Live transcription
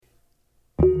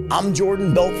I'm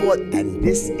Jordan Belfort, and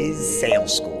this is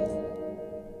Sales School.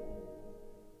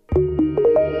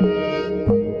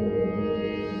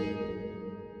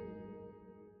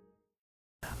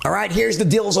 All right, here's the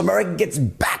deal. As America gets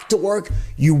back to work,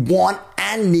 you want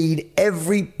and need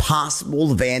every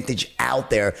possible advantage out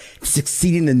there to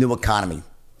succeed in the new economy.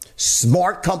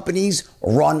 Smart companies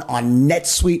run on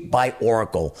NetSuite by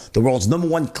Oracle, the world's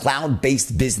 #1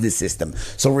 cloud-based business system.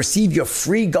 So receive your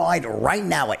free guide right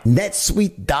now at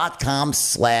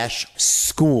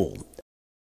netsuite.com/school.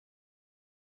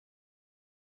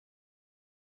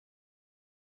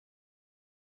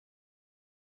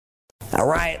 All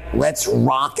right, let's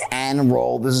rock and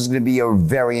roll. This is going to be a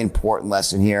very important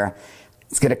lesson here.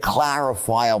 It's going to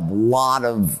clarify a lot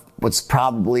of what's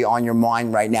probably on your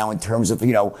mind right now in terms of,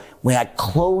 when I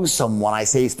close someone, I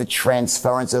say it's the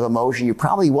transference of emotion. You're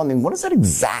probably wondering, what does that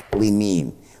exactly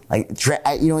mean? Until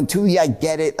I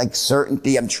get it, like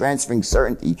certainty, I'm transferring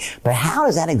certainty. But how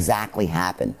does that exactly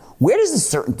happen? Where does the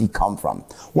certainty come from?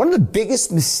 One of the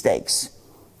biggest mistakes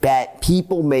that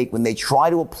people make when they try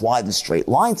to apply the straight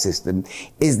line system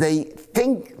is they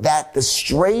think that the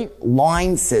straight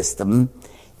line system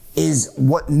is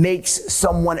what makes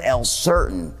someone else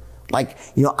certain.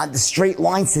 The straight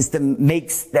line system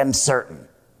makes them certain.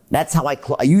 That's how I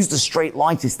use the straight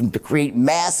line system to create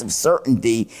massive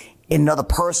certainty in another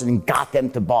person and got them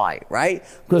to buy, right?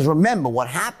 Because remember, what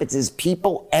happens is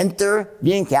people enter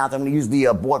the encounter. I'm going to use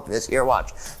the board for this. Here,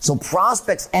 watch. So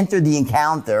prospects enter the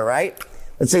encounter, right?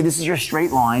 Let's say this is your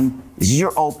straight line. This is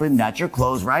your open. That's your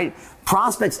close, right?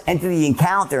 Prospects enter the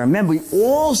encounter. Remember, we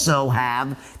also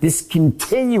have this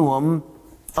continuum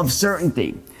of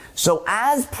certainty. So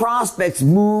as prospects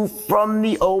move from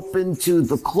the open to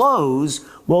the close,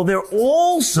 well, they're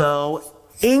also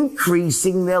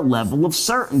increasing their level of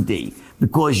certainty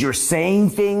because you're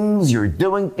saying things, you're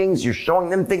doing things, you're showing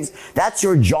them things. That's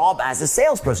your job as a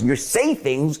salesperson. You say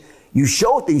things, you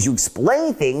show things, you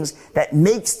explain things that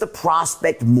makes the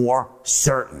prospect more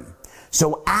certain.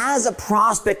 So as a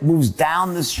prospect moves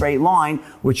down the straight line,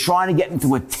 we're trying to get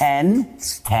into a 10,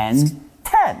 10,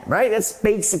 10, right? That's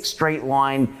basic straight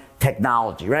line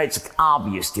technology, right? It's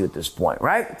obvious to you at this point,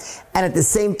 right? And at the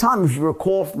same time, if you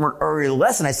recall from an earlier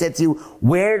lesson, I said to you,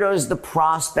 where does the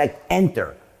prospect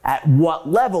enter? At what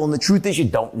level? And the truth is you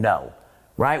don't know,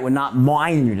 right? We're not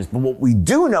mind readers, but what we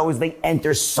do know is they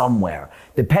enter somewhere.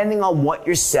 Depending on what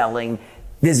you're selling,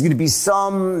 there's going to be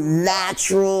some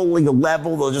natural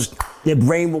level their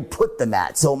brain will put them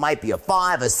at. So it might be a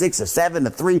 5, a 6, a 7, a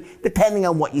 3, depending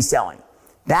on what you're selling.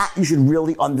 That you should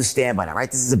really understand by now, right?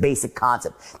 This is a basic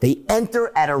concept. They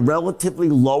enter at a relatively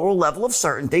lower level of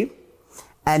certainty,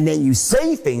 and then you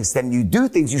say things, then you do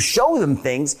things, you show them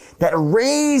things that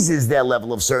raises their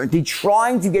level of certainty,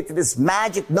 trying to get to this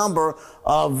magic number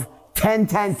of 10,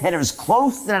 10, 10, or as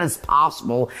close to that as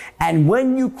possible. And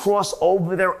when you cross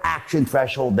over their action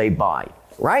threshold, they buy,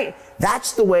 right?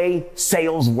 That's the way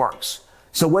sales works.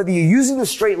 So whether you're using the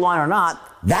straight line or not,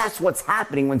 that's what's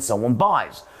happening when someone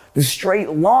buys. The straight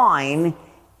line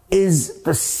is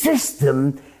the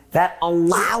system that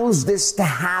allows this to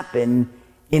happen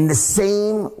in the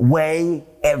same way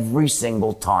every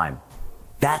single time.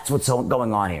 That's what's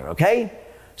going on here, okay?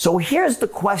 So here's the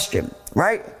question,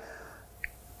 right?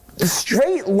 The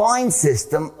straight line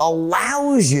system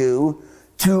allows you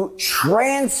to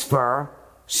transfer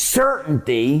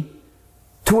certainty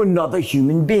to another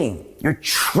human being. You're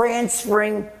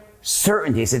transferring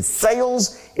certainty. I said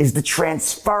sales is the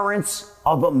transference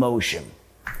of emotion.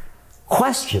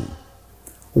 Question: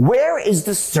 where is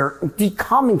the certainty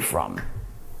coming from?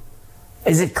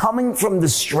 Is it coming from the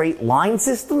straight line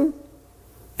system?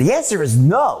 The answer is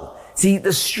no. See,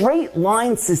 the straight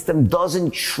line system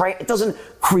doesn't create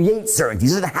certainty. It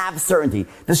doesn't have certainty.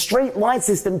 The straight line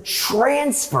system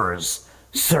transfers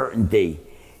certainty.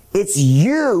 It's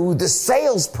you, the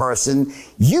salesperson,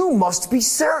 you must be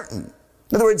certain.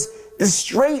 In other words, the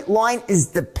straight line is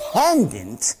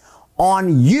dependent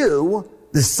on you,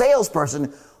 the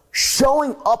salesperson,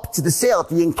 showing up to the sale at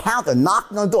the encounter,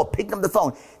 knocking on the door, picking up the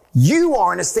phone. You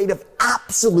are in a state of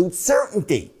absolute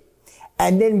certainty.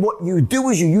 And then what you do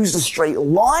is you use the straight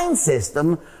line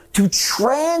system to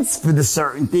transfer the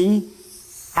certainty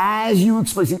as you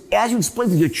explain. As you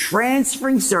explain, you're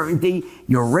transferring certainty,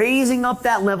 you're raising up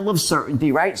that level of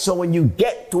certainty, right? So when you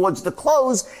get towards the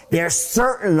close, they're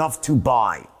certain enough to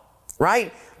buy,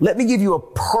 right? Let me give you a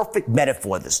perfect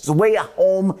metaphor of this. It's the way a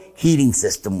home heating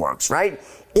system works, right?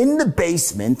 In the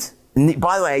basement,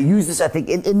 by the way, I use this, I think,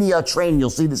 in the training, you'll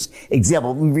see this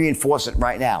example. Let me reinforce it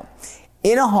right now.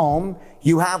 In a home,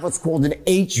 you have what's called an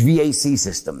HVAC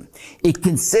system. It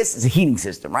consists, it's a heating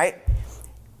system, right?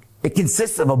 It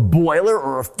consists of a boiler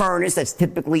or a furnace that's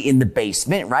typically in the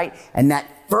basement, right? And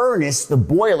that furnace, the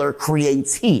boiler,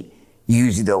 creates heat.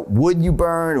 Usually the wood you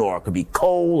burn, or it could be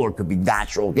coal, or it could be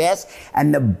natural gas.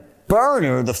 And the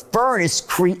burner, the furnace,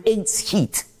 creates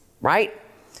heat, right?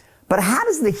 But how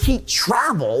does the heat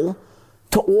travel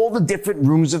to all the different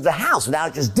rooms of the house without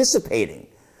it just dissipating?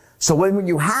 So what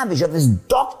you have is you have this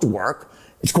ductwork.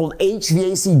 It's called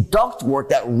HVAC ductwork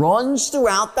that runs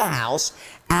throughout the house,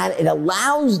 and it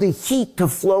allows the heat to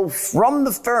flow from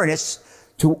the furnace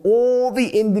to all the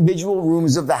individual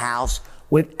rooms of the house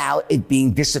without it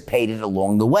being dissipated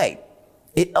along the way.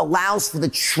 It allows for the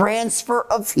transfer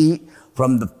of heat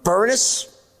from the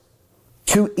furnace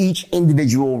to each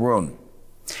individual room.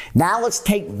 Now let's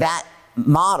take that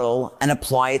model and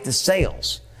apply it to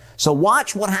sales. So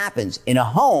watch what happens in a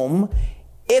home.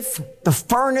 If the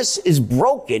furnace is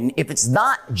broken, if it's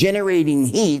not generating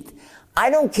heat, I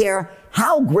don't care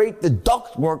how great the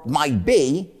ductwork might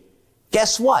be,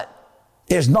 guess what?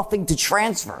 There's nothing to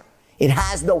transfer. It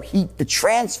has no heat to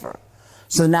transfer.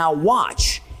 So now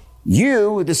watch.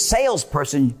 You, the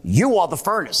salesperson, you are the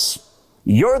furnace.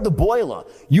 You're the boiler.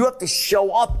 You have to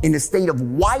show up in a state of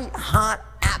white hot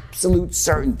absolute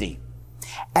certainty.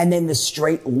 And then the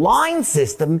straight line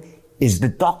system is the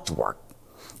ductwork.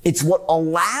 It's what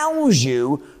allows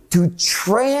you to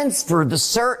transfer the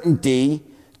certainty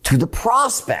to the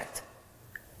prospect.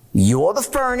 You're the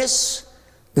furnace.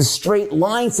 The straight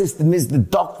line system is the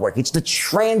ductwork. It's the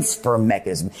transfer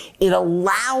mechanism. It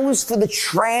allows for the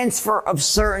transfer of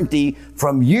certainty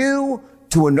from you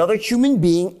to another human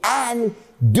being, and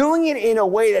doing it in a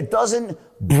way that doesn't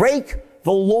break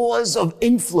the laws of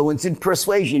influence and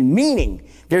persuasion. Meaning,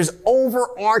 there's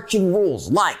overarching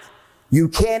rules like you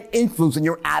can't influence when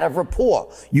you're out of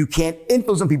rapport. You can't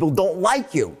influence when people don't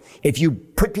like you. If you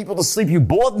put people to sleep, you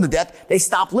bore them to death, they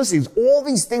stop listening. All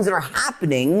these things that are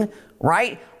happening,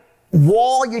 right,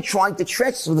 while you're trying to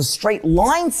transfer the straight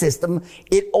line system,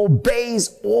 it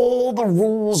obeys all the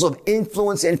rules of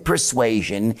influence and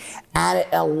persuasion, and it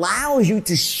allows you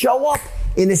to show up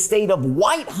in a state of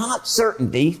white hot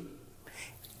certainty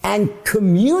and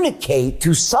communicate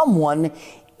to someone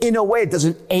in a way that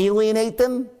doesn't alienate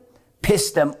them,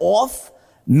 piss them off,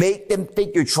 make them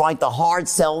think you're trying to hard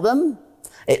sell them.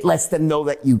 It lets them know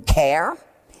that you care.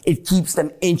 It keeps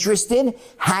them interested,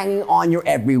 hanging on your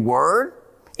every word.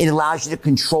 It allows you to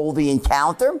control the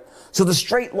encounter. So the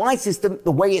straight line system,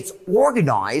 the way it's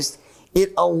organized,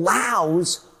 it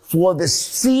allows for the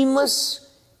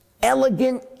seamless,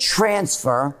 elegant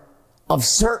transfer of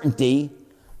certainty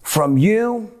from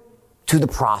you to the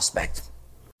prospect.